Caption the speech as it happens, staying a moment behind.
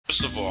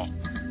First of all,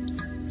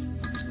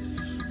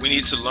 we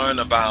need to learn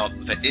about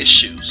the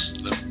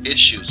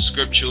issues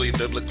scripturally,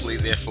 biblically,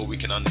 therefore we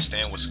can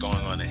understand what's going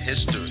on in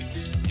history.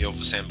 You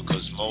understand?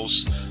 Because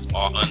most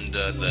are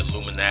under the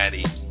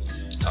Illuminati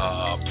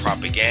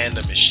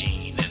propaganda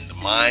machine and the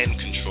mind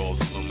control of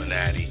the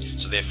Illuminati,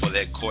 so therefore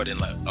they're caught in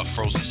like a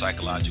frozen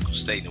psychological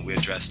state, and we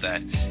address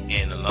that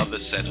in another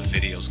set of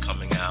videos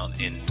coming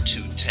out in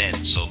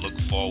 210. So look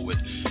forward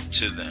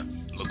to them,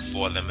 look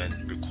for them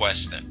and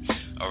request them.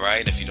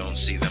 Alright, if you don't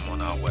see them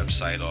on our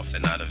website or if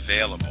they're not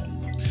available.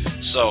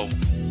 So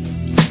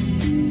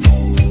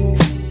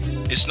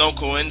it's no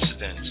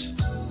coincidence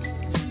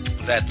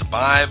that the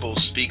Bible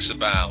speaks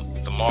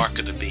about the mark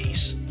of the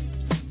beast,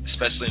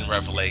 especially in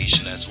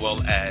Revelation, as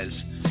well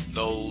as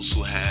those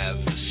who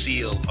have the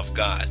seal of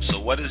God. So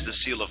what is the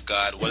seal of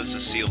God? What is the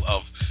seal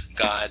of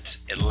God's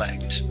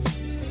elect?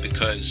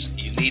 Because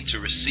you need to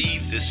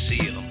receive this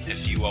seal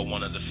if you are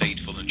one of the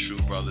faithful and true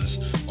brothers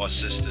or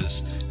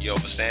sisters, you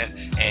understand?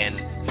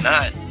 And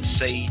not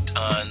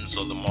Satan's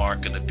or the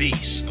mark of the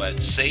beast,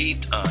 but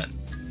Satan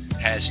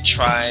has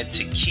tried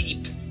to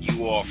keep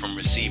you all from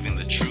receiving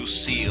the true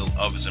seal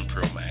of His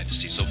Imperial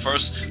Majesty. So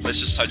first, let's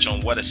just touch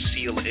on what a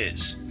seal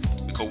is,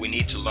 because we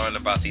need to learn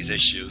about these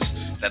issues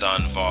that are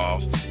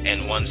involved,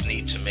 and ones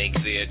need to make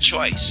their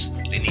choice.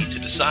 They need to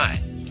decide.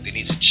 They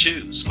need to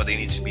choose, but they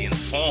need to be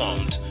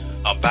informed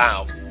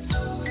about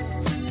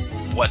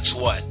what's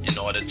what in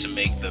order to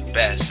make the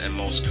best and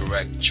most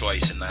correct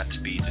choice, and not to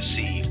be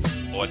deceived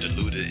or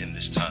deluded in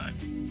this time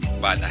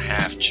by the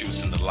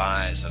half-truths and the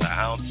lies that are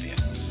out there.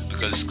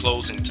 Because it's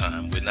closing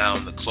time. We're now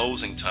in the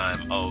closing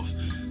time of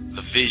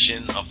the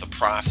vision, of the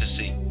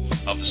prophecy,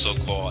 of the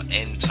so-called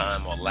end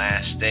time or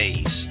last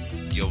days.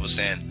 You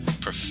understand?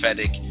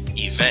 Prophetic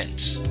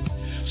events.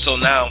 So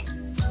now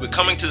we're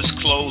coming to this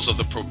close of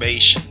the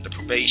probation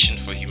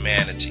for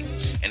humanity.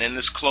 And in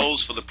this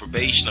close for the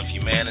probation of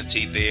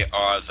humanity, there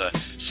are the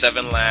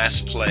 7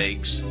 last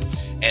plagues,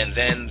 and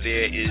then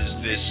there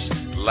is this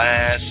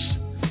last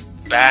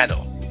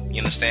battle, you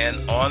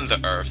understand, on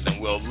the earth.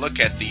 And we'll look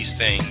at these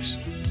things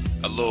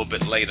a little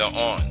bit later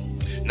on.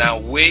 Now,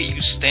 where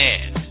you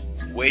stand,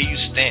 you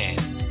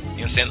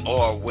understand,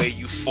 or where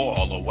you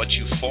fall, or what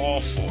you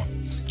fall for,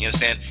 you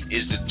understand,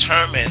 is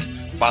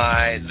determined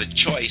by the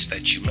choice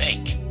that you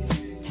make.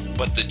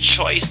 But the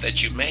choice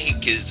that you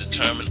make is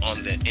determined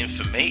on the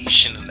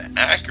information and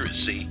the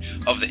accuracy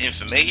of the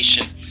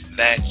information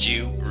that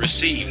you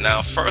receive.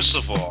 Now, first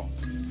of all,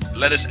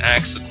 let us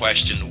ask the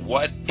question,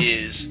 what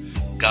is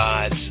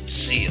God's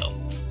seal?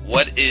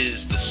 What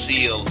is the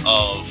seal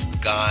of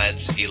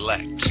God's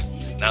elect?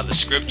 Now, the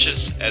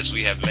scriptures, as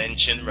we have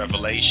mentioned,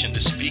 Revelation,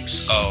 this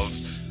speaks of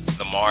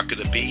the mark of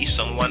the beast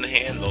on one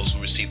hand, those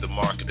who receive the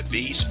mark of the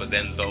beast, but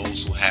then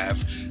those who have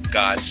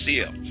God's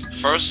seal.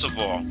 First of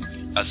all,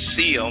 a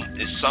seal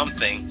is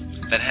something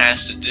that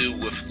has to do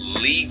with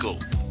legal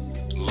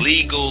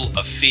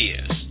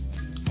affairs,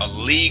 a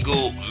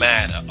legal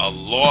matter, a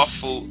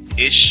lawful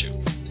issue.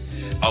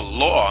 A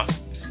law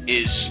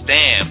is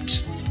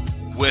stamped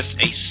with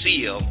a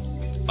seal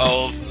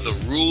of the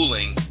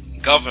ruling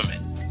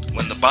government.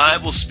 When the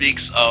Bible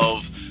speaks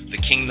of the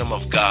kingdom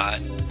of God,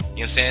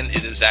 you understand,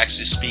 it is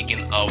actually speaking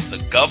of the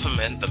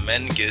government, the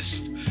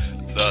Mengist,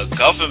 the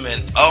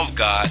government of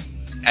God,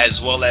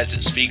 as well as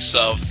it speaks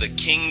of the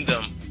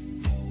kingdom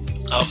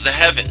of the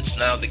heavens.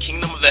 Now, the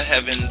kingdom of the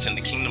heavens and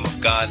the kingdom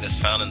of God that's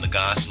found in the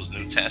Gospels,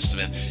 New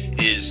Testament,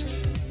 is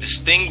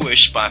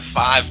distinguished by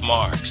 5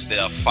 marks. There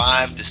are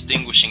 5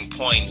 distinguishing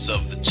points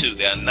of the two.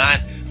 They are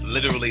not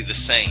literally the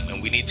same,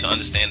 and we need to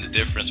understand the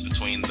difference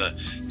between the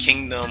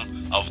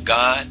kingdom of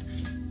God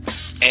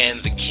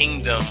and the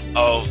kingdom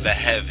of the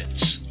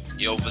heavens.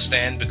 You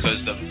understand?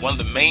 Because one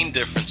of the main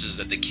differences is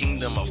that the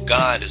kingdom of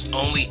God is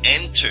only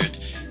entered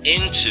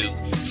into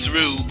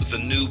through the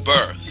new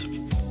birth,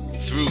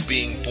 through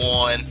being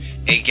born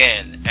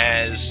again,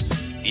 as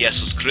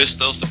Jesus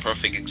Christos, the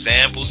perfect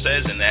example,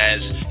 says, and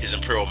as His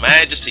Imperial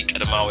Majesty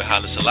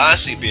HAILE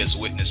SELASSIE bears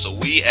witness. So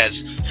we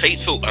as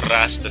faithful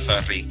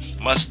Tafari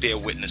must bear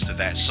witness to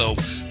that. So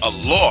a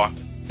law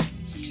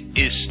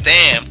is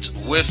stamped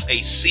with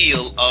a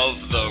seal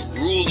of the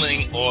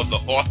ruling or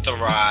the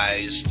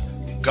authorized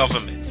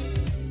government.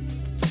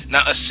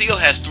 Now, a seal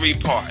has 3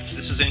 parts.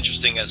 This is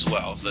interesting as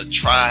well. The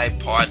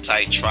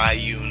tripartite,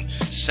 triune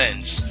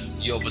sense,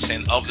 you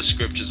understand, of the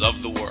scriptures,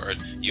 of the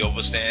word, you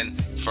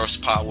understand,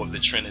 first power of the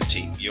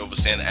Trinity, you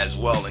understand, as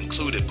well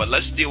included. But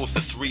let's deal with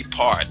the 3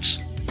 parts,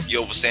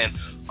 you understand,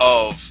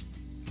 of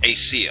a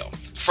seal.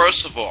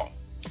 First of all,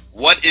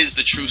 what is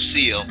the true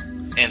seal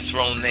and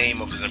throne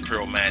name of His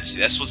Imperial Majesty?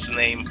 That's what's the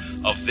name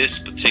of this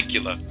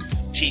particular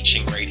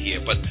teaching right here.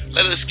 But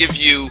let us give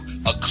you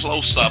a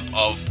close-up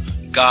of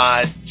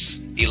God's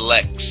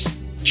elect's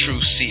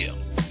true seal.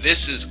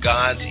 This is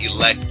God's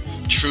elect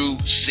true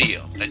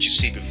seal that you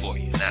see before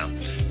you. Now,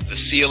 the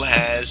seal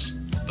has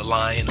the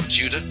Lion of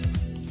Judah,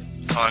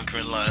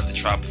 conquering Lion of the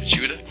tribe of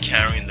Judah,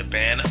 carrying the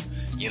banner,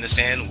 you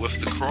understand, with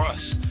the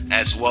cross,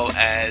 as well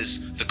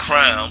as the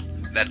crown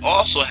that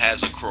also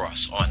has a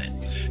cross on it.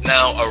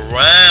 Now,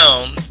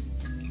 around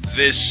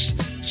this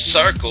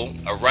circle,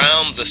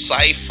 around the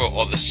cipher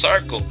or the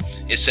circle,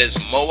 it says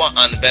Moa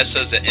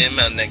Anbesa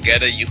Ze'ima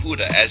Negeda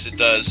Yehuda, as it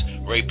does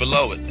right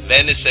below it.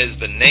 Then it says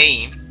the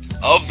name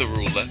of the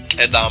ruler,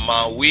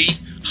 Kedamawi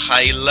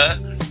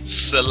HAILE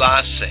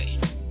Selassie.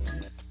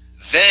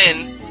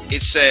 Then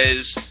it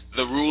says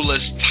the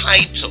ruler's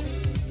title.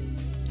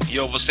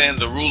 You understand?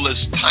 The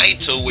ruler's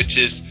title, which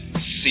is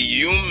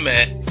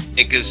Siyume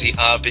Igazi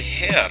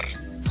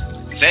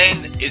Abiher.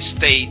 Then it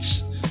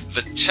states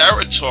the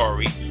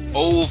territory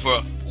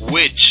over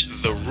which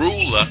the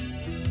ruler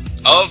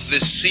of the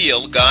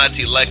seal, God's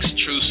elect's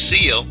true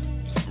seal,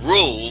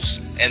 rules.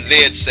 And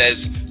there it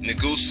says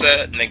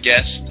Negusa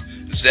Negest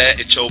Ze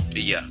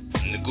Ethiopia.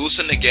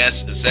 Negusa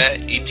Negest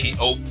Ze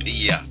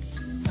Ethiopia.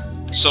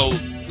 So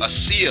a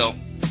seal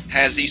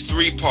has these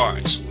three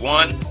parts.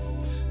 1,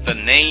 the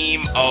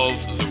name of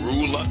the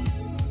ruler.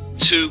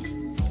 2,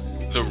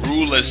 the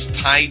ruler's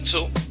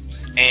title.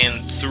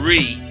 And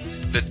 3,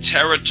 the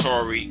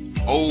territory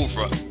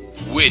over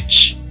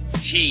which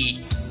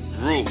he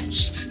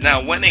rules.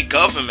 Now, when a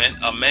government,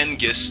 a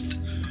mengist,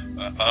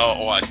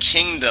 or a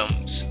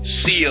kingdom's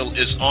seal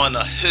is on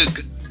a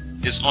hug,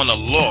 is on a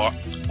law,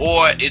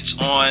 or it's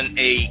on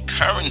a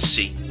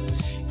currency,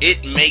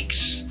 it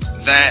makes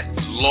that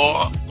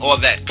law or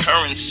that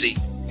currency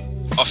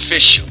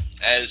official.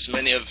 As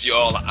many of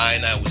y'all, I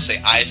and I would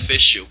say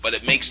official, but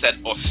it makes that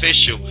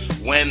official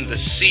when the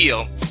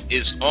seal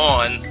is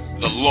on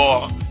the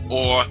law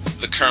or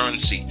the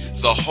currency.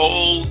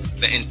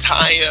 The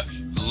entire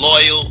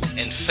loyal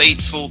and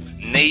faithful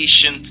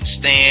nation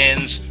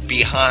stands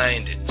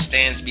behind it,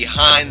 stands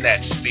behind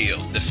that seal,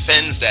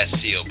 defends that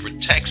seal,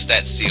 protects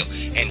that seal,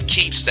 and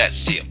keeps that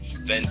seal.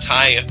 The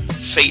entire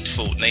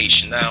faithful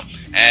nation. Now,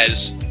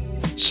 as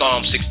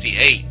Psalm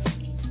 68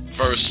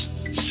 verse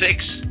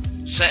 6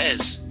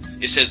 says,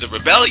 it says the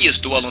rebellious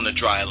dwell on the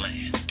dry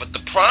land, but the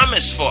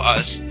promise for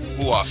us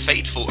who are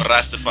faithful,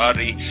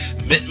 Rastafari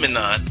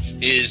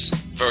Mitmenan, is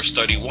verse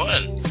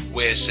 31,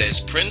 where it says,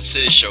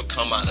 princes shall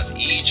come out of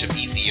Egypt,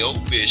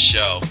 Ethiopia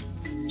shall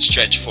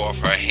stretch forth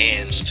her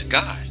hands to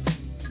God.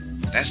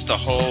 That's the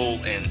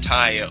whole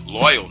entire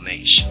loyal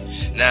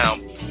nation. Now,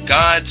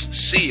 God's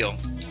seal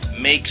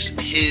makes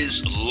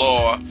his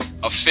law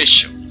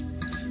official.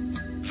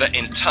 The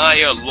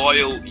entire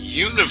loyal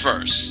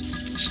universe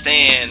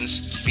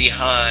stands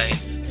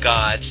behind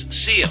God's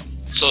seal.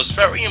 So it's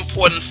very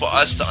important for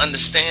us to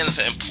understand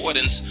the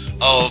importance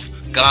of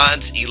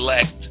God's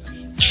elect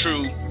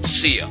true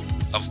seal.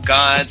 Of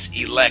God's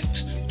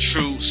elect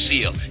true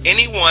seal.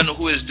 Anyone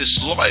who is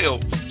disloyal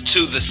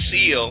to the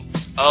seal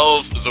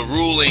of the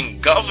ruling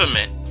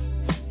government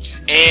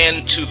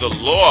and to the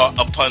law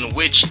upon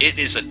which it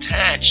is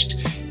attached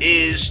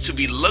is to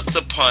be looked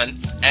upon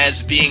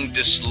as being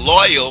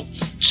disloyal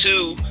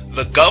to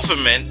the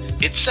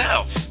government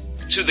itself,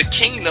 to the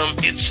kingdom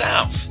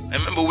itself. I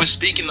remember we're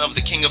speaking of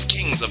the King of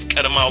Kings, of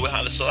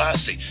HAILE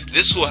Selassie.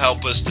 This will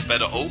help us to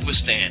better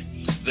understand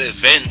the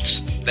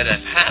events that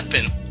have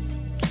happened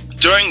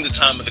during the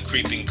time of the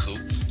creeping coup.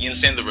 You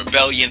understand, the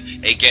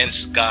rebellion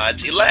against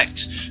God's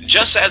elect.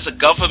 Just as a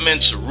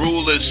government's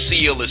ruler's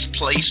seal is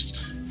placed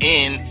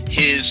in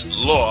his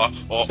law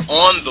or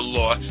on the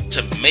law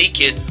to make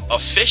it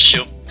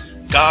official,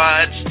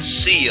 God's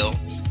seal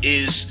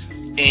is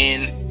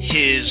in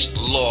his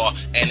law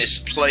and is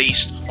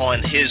placed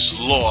on his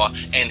law,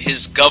 and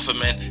his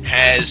government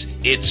has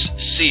its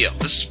seal.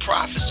 This is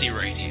prophecy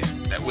right here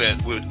that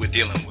we're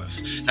dealing with.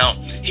 Now,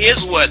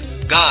 here's what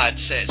God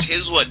says.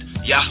 Here's what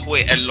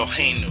Yahweh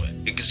Eloheinu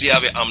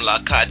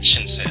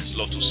says.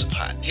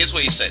 Here's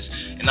what he says.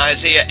 In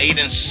Isaiah 8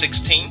 and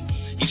 16,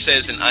 he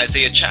says in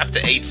Isaiah chapter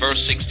 8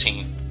 verse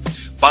 16,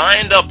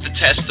 bind up the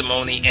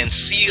testimony and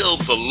seal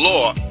the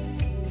law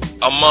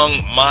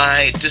among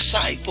my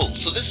disciples.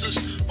 So this is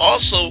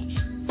also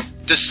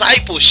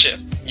discipleship,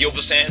 you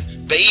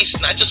understand,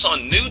 based not just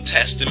on New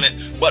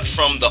Testament, but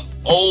from the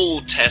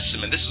Old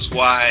Testament. This is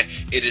why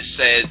it is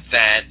said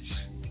that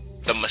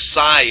the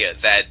Messiah,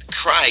 that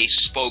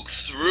Christ, spoke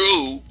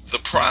through the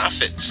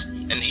prophets.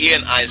 And here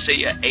in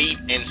Isaiah 8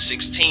 and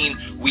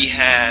 16, we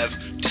have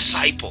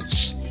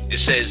disciples. It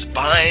says,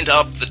 bind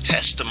up the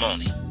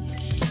testimony,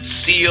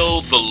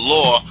 seal the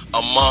law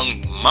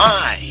among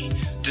my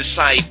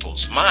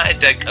disciples. My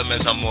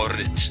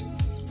dekamezamorit.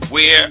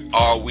 Where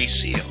are we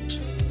sealed?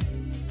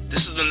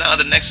 This is now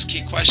the next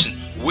key question.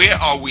 Where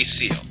are we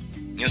sealed?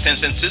 You understand?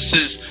 Since this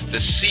is the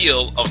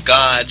seal of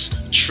God's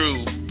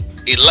true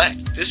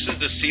elect. This is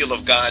the seal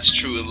of God's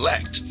true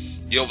elect.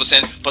 You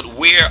understand? But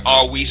where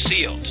are we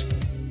sealed?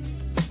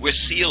 We're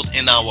sealed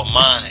in our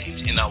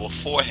minds, in our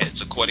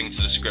foreheads, according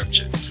to the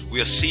scripture. We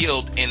are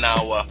sealed in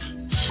our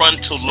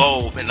frontal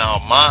lobe, in our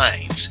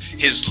minds.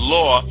 His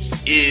law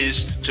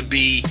is to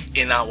be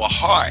in our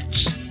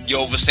hearts. You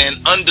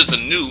understand? Under the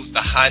new,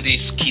 the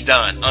Hadis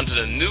Kidan, under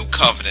the new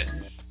covenant,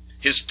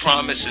 his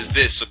promise is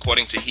this,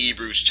 according to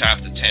Hebrews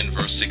chapter 10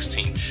 verse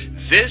 16.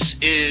 This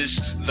is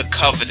the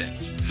covenant.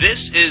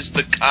 This is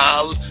the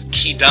Kal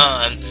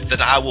Kidan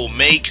that I will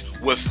make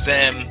with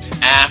them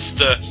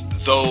after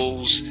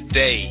those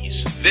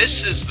days.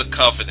 This is the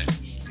covenant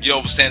You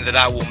understand that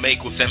I will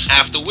make with them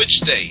after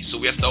which day. So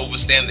we have to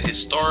understand the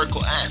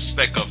historical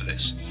aspect of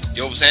this.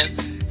 You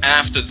understand?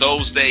 After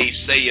those days,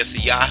 saith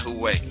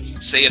Yahweh,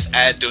 saith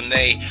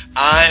Adonai,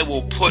 I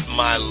will put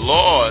my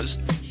laws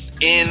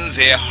in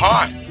their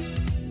heart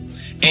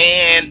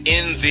and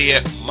in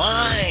their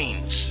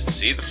minds.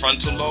 See the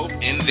frontal lobe?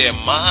 In their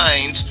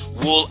minds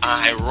will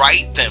I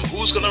write them.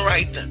 Who's going to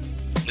write them?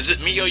 Is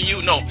it me or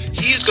you? No,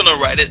 he's going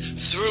to write it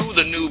through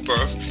the new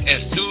birth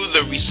and through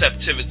the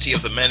receptivity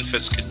of the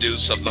Memphis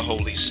Caduce of the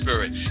Holy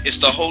Spirit. It's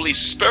the Holy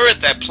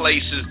Spirit that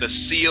places the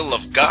seal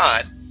of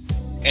God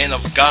and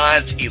of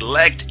God's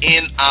elect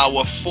in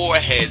our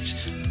foreheads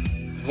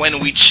when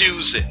we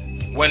choose it,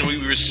 when we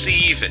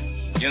receive it.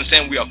 You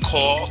understand? We are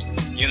called.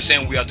 You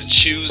understand? We are to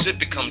choose it,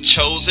 become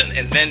chosen,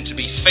 and then to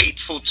be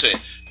faithful to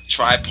it.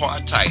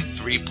 Tripartite,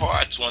 3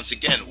 parts. Once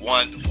again,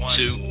 1,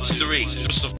 2, 3.